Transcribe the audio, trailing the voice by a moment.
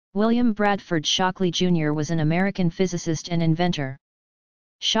William Bradford Shockley Jr. was an American physicist and inventor.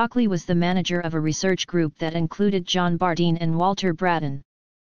 Shockley was the manager of a research group that included John Bardeen and Walter Brattain.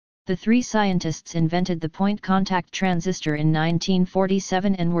 The three scientists invented the point-contact transistor in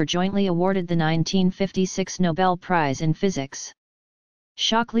 1947 and were jointly awarded the 1956 Nobel Prize in Physics.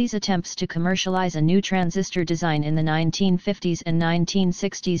 Shockley's attempts to commercialize a new transistor design in the 1950s and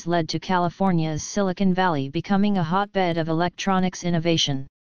 1960s led to California's Silicon Valley becoming a hotbed of electronics innovation.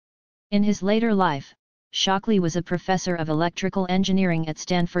 In his later life, Shockley was a professor of electrical engineering at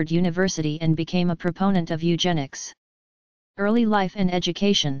Stanford University and became a proponent of eugenics. Early life and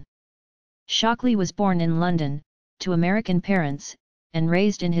education. Shockley was born in London, to American parents, and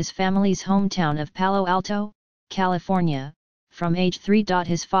raised in his family's hometown of Palo Alto, California. From age 3.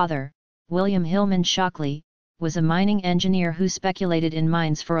 His father, William Hillman Shockley, was a mining engineer who speculated in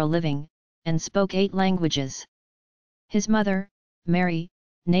mines for a living, and spoke 8 languages. His mother, Mary,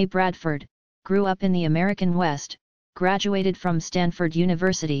 née Bradford, grew up in the American West, graduated from Stanford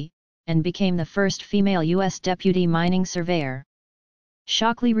University, and became the first female U.S. deputy mining surveyor.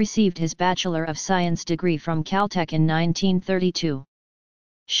 Shockley received his Bachelor of Science degree from Caltech in 1932.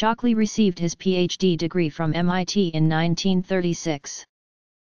 Shockley received his Ph.D. degree from MIT in 1936.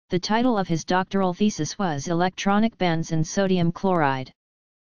 The title of his doctoral thesis was Electronic Bands and Sodium Chloride.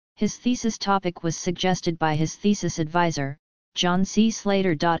 His thesis topic was suggested by his thesis advisor, John C.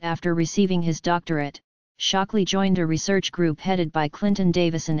 Slater. After receiving his doctorate, Shockley joined a research group headed by Clinton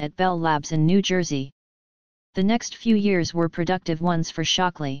Davison at Bell Labs in New Jersey. The next few years were productive ones for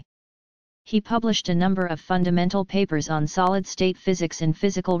Shockley. He published a number of fundamental papers on solid-state physics in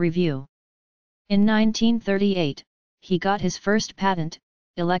Physical Review. In 1938, he got his first patent,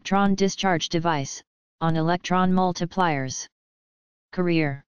 electron discharge device, on electron multipliers.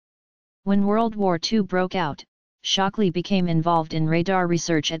 Career. When World War II broke out, Shockley became involved in radar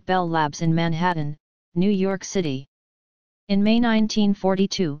research at Bell Labs in Manhattan, New York City. In May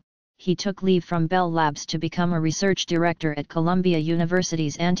 1942, he took leave from Bell Labs to become a research director at Columbia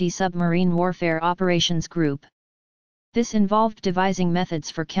University's Anti-Submarine Warfare Operations Group. This involved devising methods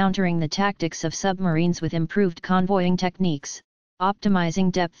for countering the tactics of submarines with improved convoying techniques,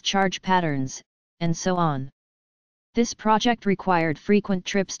 optimizing depth charge patterns, and so on. This project required frequent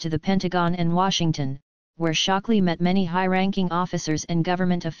trips to the Pentagon and Washington, where Shockley met many high-ranking officers and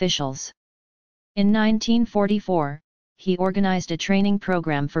government officials. In 1944, he organized a training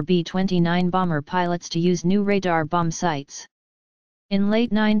program for B-29 bomber pilots to use new radar bomb sights. In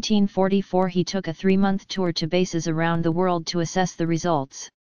late 1944 he took a 3-month tour to bases around the world to assess the results.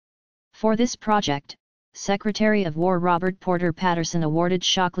 For this project, Secretary of War Robert Porter Patterson awarded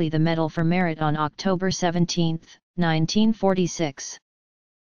Shockley the Medal for Merit on October 17, 1946.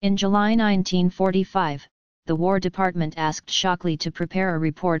 In July 1945, the War Department asked Shockley to prepare a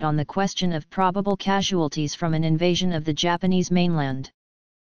report on the question of probable casualties from an invasion of the Japanese mainland.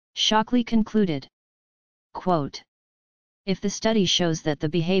 Shockley concluded, quote, "If the study shows that the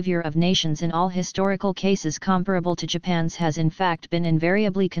behavior of nations in all historical cases comparable to Japan's has in fact been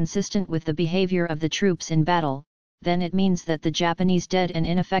invariably consistent with the behavior of the troops in battle, then it means that the Japanese dead and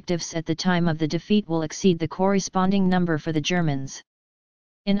ineffectives at the time of the defeat will exceed the corresponding number for the Germans.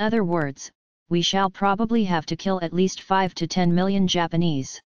 In other words, we shall probably have to kill at least 5 to 10 million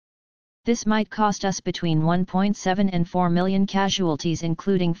Japanese. This might cost us between 1.7 and 4 million casualties,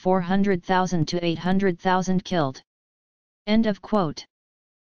 including 400,000 to 800,000 killed." End of quote.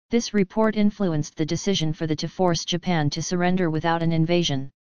 This report influenced the decision for to force Japan to surrender without an invasion.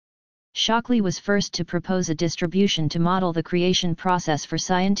 Shockley was first to propose a distribution to model the creation process for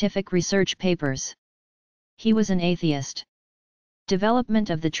scientific research papers. He was an atheist. Development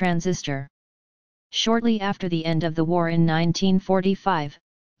of the transistor. Shortly after the end of the war in 1945,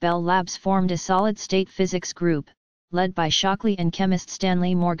 Bell Labs formed a solid-state physics group, led by Shockley and chemist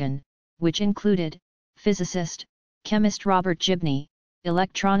Stanley Morgan, which included physicist, chemist Robert Gibney,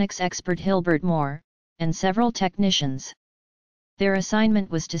 electronics expert Hilbert Moore, and several technicians. Their assignment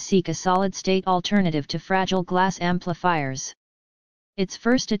was to seek a solid-state alternative to fragile glass amplifiers. Its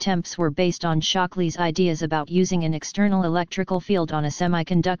first attempts were based on Shockley's ideas about using an external electrical field on a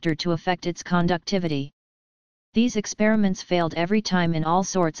semiconductor to affect its conductivity. These experiments failed every time in all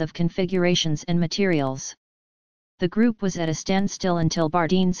sorts of configurations and materials. The group was at a standstill until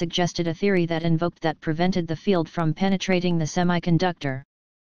Bardeen suggested a theory that prevented the field from penetrating the semiconductor.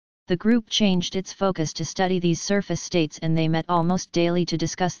 The group changed its focus to study these surface states, and they met almost daily to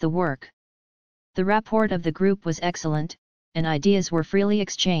discuss the work. The rapport of the group was excellent, and ideas were freely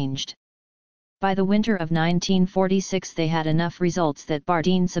exchanged. By the winter of 1946 they had enough results that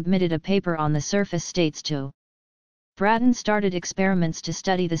Bardeen submitted a paper on the surface states to Brattain started experiments to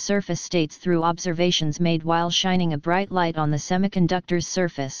study the surface states through observations made while shining a bright light on the semiconductor's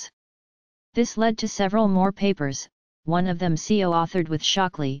surface. This led to several more papers, one of them co-authored with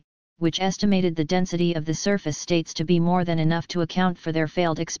Shockley, which estimated the density of the surface states to be more than enough to account for their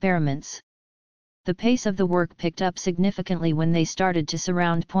failed experiments. The pace of the work picked up significantly when they started to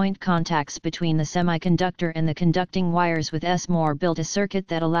surround point contacts between the semiconductor and the conducting wires with Moore built a circuit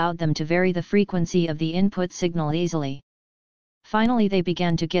that allowed them to vary the frequency of the input signal easily. Finally they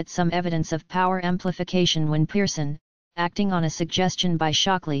began to get some evidence of power amplification when Pearson, acting on a suggestion by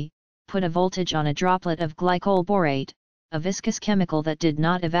Shockley, put a voltage on a droplet of glycol borate, a viscous chemical that did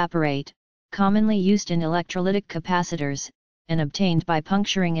not evaporate, commonly used in electrolytic capacitors, and obtained by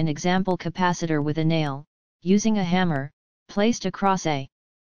puncturing an example capacitor with a nail, using a hammer, placed across a.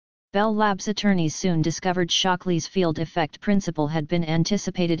 Bell Labs attorneys soon discovered Shockley's field effect principle had been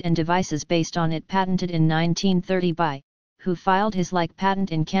anticipated and devices based on it patented in 1930 by, who filed his like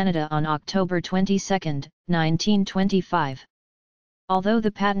patent in Canada on October 22, 1925. Although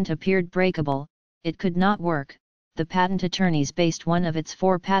the patent appeared breakable, it could not work. The patent attorneys based one of its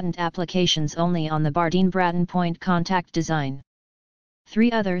 4 patent applications only on the Bardeen-Brattain point contact design.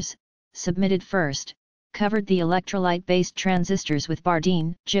 3 others, submitted first, covered the electrolyte-based transistors with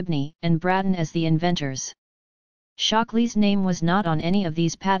Bardeen, Gibney, and Brattain as the inventors. Shockley's name was not on any of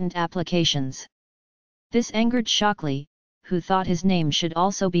these patent applications. This angered Shockley, who thought his name should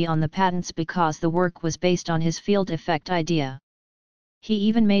also be on the patents because the work was based on his field effect idea. He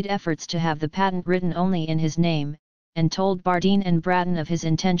even made efforts to have the patent written only in his name, and told Bardeen and Brattain of his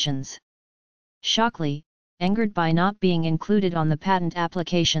intentions. Shockley, angered by not being included on the patent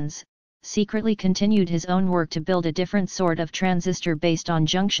applications, secretly continued his own work to build a different sort of transistor based on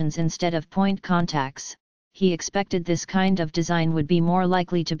junctions instead of point contacts. He expected this kind of design would be more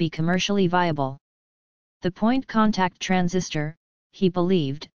likely to be commercially viable. The point contact transistor, he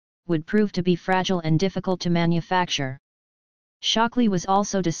believed, would prove to be fragile and difficult to manufacture. Shockley was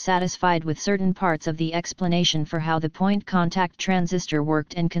also dissatisfied with certain parts of the explanation for how the point contact transistor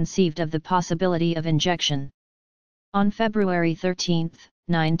worked and conceived of the possibility of injection. On February 13,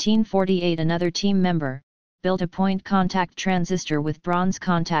 1948, another team member built a point contact transistor with bronze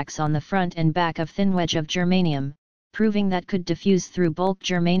contacts on the front and back of thin wedge of germanium, proving that could diffuse through bulk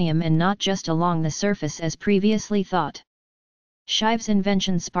germanium and not just along the surface as previously thought. Shive's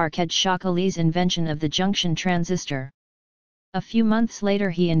invention sparked Shockley's invention of the junction transistor. A few months later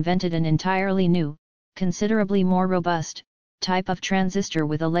he invented an entirely new, considerably more robust, type of transistor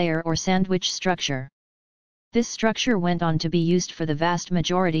with a layer or sandwich structure. This structure went on to be used for the vast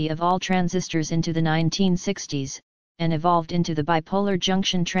majority of all transistors into the 1960s, and evolved into the bipolar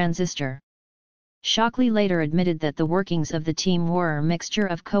junction transistor. Shockley later admitted that the workings of the team were a mixture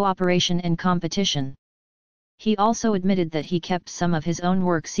of cooperation and competition. He also admitted that he kept some of his own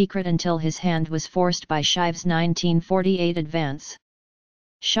work secret until his hand was forced by Shive's 1948 advance.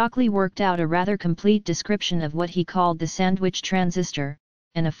 Shockley worked out a rather complete description of what he called the sandwich transistor,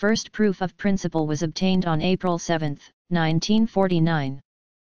 and a first proof of principle was obtained on April 7, 1949.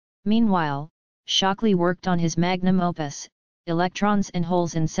 Meanwhile, Shockley worked on his magnum opus, Electrons and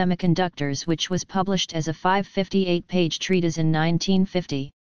Holes in Semiconductors, which was published as a 558-page treatise in 1950.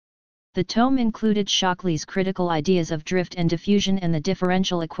 The tome included Shockley's critical ideas of drift and diffusion and the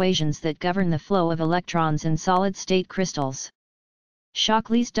differential equations that govern the flow of electrons in solid-state crystals.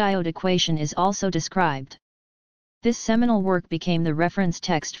 Shockley's diode equation is also described. This seminal work became the reference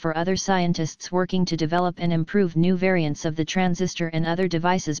text for other scientists working to develop and improve new variants of the transistor and other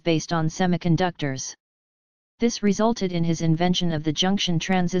devices based on semiconductors. This resulted in his invention of the junction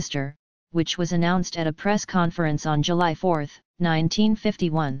transistor, which was announced at a press conference on July 4,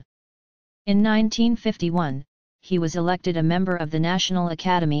 1951. In 1951, he was elected a member of the National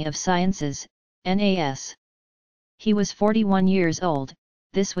Academy of Sciences, NAS. He was 41 years old.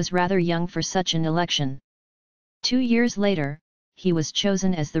 This was rather young for such an election. 2 years later, he was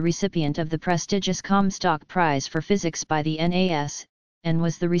chosen as the recipient of the prestigious Comstock Prize for Physics by the NAS, and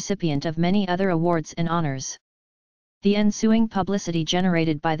was the recipient of many other awards and honors. The ensuing publicity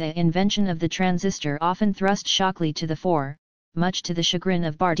generated by the invention of the transistor often thrust Shockley to the fore, much to the chagrin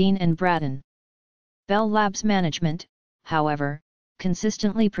of Bardeen and Brattain. Bell Labs management, however,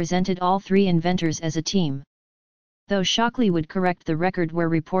 consistently presented all 3 inventors as a team. Though Shockley would correct the record where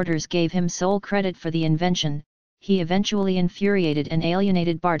reporters gave him sole credit for the invention, he eventually infuriated and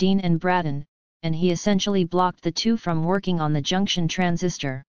alienated Bardeen and Brattain, and he essentially blocked the two from working on the junction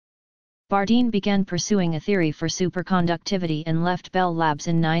transistor. Bardeen began pursuing a theory for superconductivity and left Bell Labs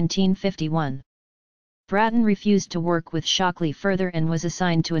in 1951. Brattain refused to work with Shockley further and was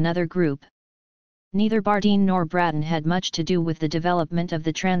assigned to another group. Neither Bardeen nor Brattain had much to do with the development of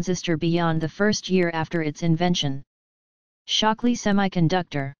the transistor beyond the first year after its invention. Shockley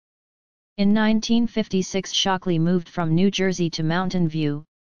Semiconductor. In 1956, Shockley moved from New Jersey to Mountain View,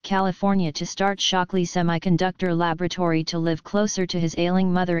 California to start Shockley Semiconductor Laboratory to live closer to his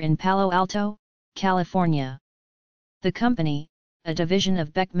ailing mother in Palo Alto, California. The company, a division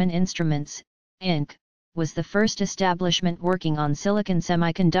of Beckman Instruments, Inc., was the first establishment working on silicon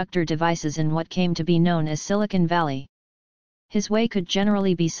semiconductor devices in what came to be known as Silicon Valley. His way could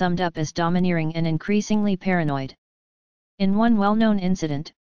generally be summed up as domineering and increasingly paranoid. In one well-known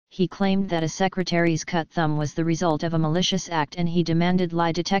incident, he claimed that a secretary's cut thumb was the result of a malicious act and he demanded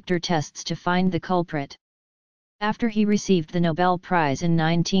lie detector tests to find the culprit. After he received the Nobel Prize in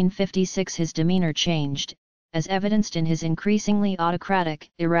 1956, his demeanor changed, as evidenced in his increasingly autocratic,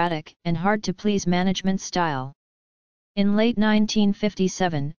 erratic, and hard-to-please management style. In late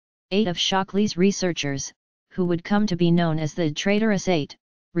 1957, 8 of Shockley's researchers, who would come to be known as the Traitorous Eight,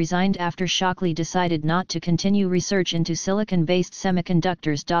 resigned after Shockley decided not to continue research into silicon-based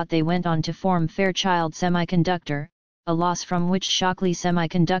semiconductors. They went on to form Fairchild Semiconductor, a loss from which Shockley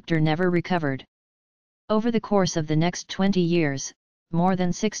Semiconductor never recovered. Over the course of the next 20 years, more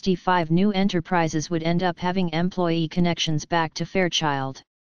than 65 new enterprises would end up having employee connections back to Fairchild.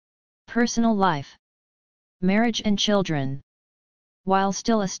 Personal life. Marriage and children. While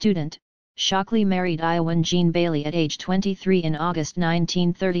still a student, Shockley married Iowan Jean Bailey at age 23 in August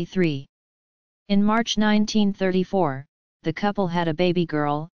 1933. In March 1934, the couple had a baby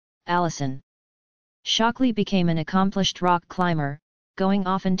girl, Allison. Shockley became an accomplished rock climber, going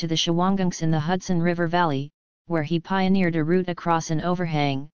often to the Shawangunks in the Hudson River Valley, where he pioneered a route across an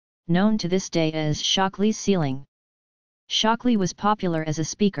overhang, known to this day as Shockley's Ceiling. Shockley was popular as a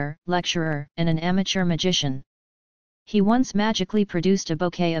speaker, lecturer, and an amateur magician. He once magically produced a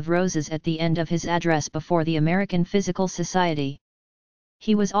bouquet of roses at the end of his address before the American Physical Society.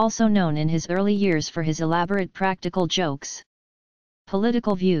 He was also known in his early years for his elaborate practical jokes.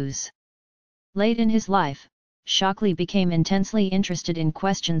 Political views. Late in his life, Shockley became intensely interested in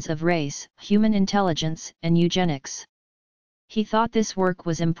questions of race, human intelligence, and eugenics. He thought this work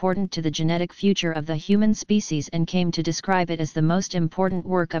was important to the genetic future of the human species and came to describe it as the most important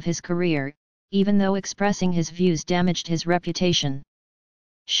work of his career, even though expressing his views damaged his reputation.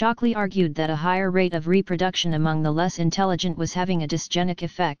 Shockley argued that a higher rate of reproduction among the less intelligent was having a dysgenic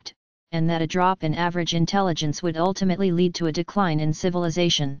effect, and that a drop in average intelligence would ultimately lead to a decline in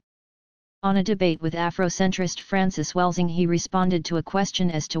civilization. On a debate with Afrocentrist Francis Welsing, he responded to a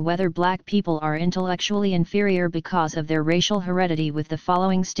question as to whether black people are intellectually inferior because of their racial heredity with the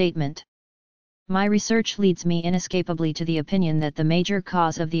following statement: "My research leads me inescapably to the opinion that the major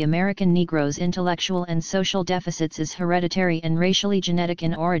cause of the American Negro's intellectual and social deficits is hereditary and racially genetic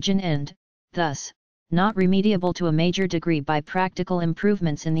in origin and, thus, not remediable to a major degree by practical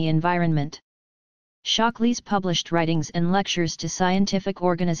improvements in the environment." Shockley's published writings and lectures to scientific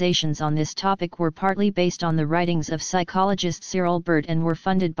organizations on this topic were partly based on the writings of psychologist Cyril Bird and were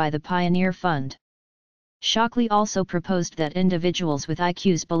funded by the Pioneer Fund. Shockley also proposed that individuals with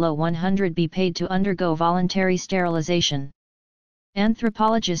IQs below 100 be paid to undergo voluntary sterilization.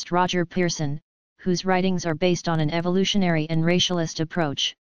 Anthropologist Roger Pearson, whose writings are based on an evolutionary and racialist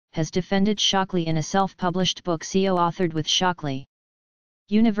approach, has defended Shockley in a self-published book co-authored with Shockley.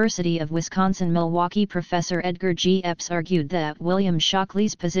 University of Wisconsin-Milwaukee professor Edgar G. Epps argued that William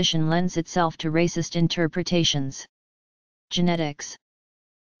Shockley's position lends itself to racist interpretations. Genetics.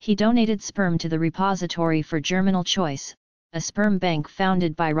 He donated sperm to the Repository for Germinal Choice, a sperm bank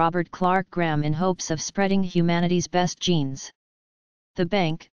founded by Robert Clark Graham in hopes of spreading humanity's best genes. The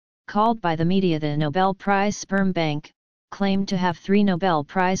bank, called by the media the Nobel Prize Sperm Bank, claimed to have 3 Nobel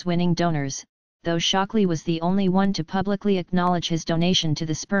Prize-winning donors, though Shockley was the only one to publicly acknowledge his donation to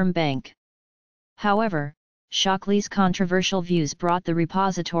the sperm bank. However, Shockley's controversial views brought the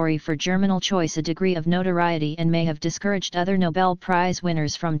Repository for Germinal Choice a degree of notoriety and may have discouraged other Nobel Prize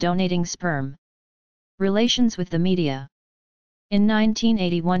winners from donating sperm. Relations with the media. In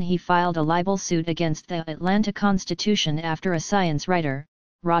 1981 he filed a libel suit against the Atlanta Constitution after a science writer,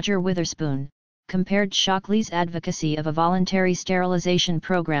 Roger Witherspoon, compared Shockley's advocacy of a voluntary sterilization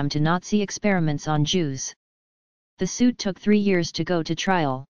program to Nazi experiments on Jews. The suit took 3 years to go to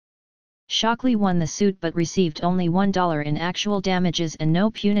trial. Shockley won the suit but received only $1 in actual damages and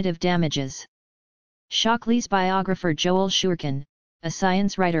no punitive damages. Shockley's biographer Joel Shurkin, a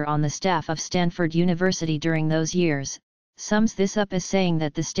science writer on the staff of Stanford University during those years, sums this up as saying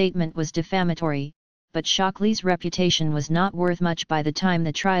that the statement was defamatory, but Shockley's reputation was not worth much by the time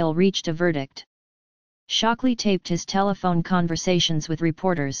the trial reached a verdict. Shockley taped his telephone conversations with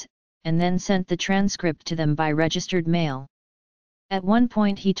reporters, and then sent the transcript to them by registered mail. At one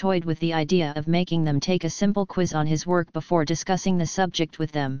point he toyed with the idea of making them take a simple quiz on his work before discussing the subject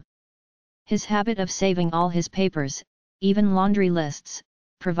with them. His habit of saving all his papers, even laundry lists,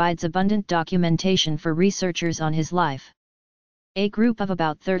 provides abundant documentation for researchers on his life. A group of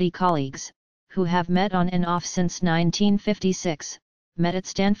about 30 colleagues, who have met on and off since 1956, met at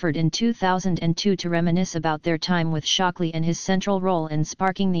Stanford in 2002 to reminisce about their time with Shockley and his central role in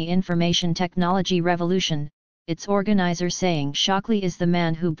sparking the information technology revolution, its organizer saying Shockley is the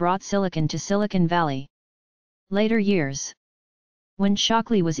man who brought silicon to Silicon Valley. Later years. When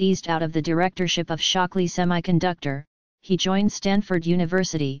Shockley was eased out of the directorship of Shockley Semiconductor, he joined Stanford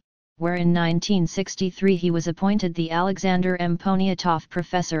University, where in 1963 he was appointed the Alexander M. Poniatoff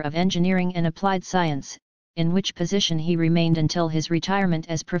Professor of Engineering and Applied Science, in which position he remained until his retirement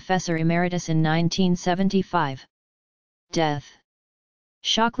as Professor Emeritus in 1975. Death.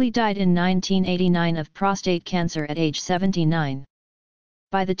 Shockley died in 1989 of prostate cancer at age 79.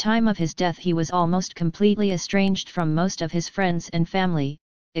 By the time of his death he was almost completely estranged from most of his friends and family,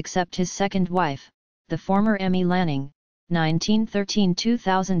 except his second wife, the former Emmy Lanning,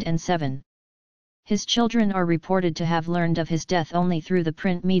 1913–2007. His children are reported to have learned of his death only through the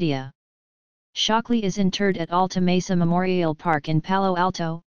print media. Shockley is interred at Alta Mesa Memorial Park in Palo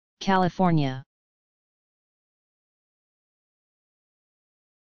Alto, California.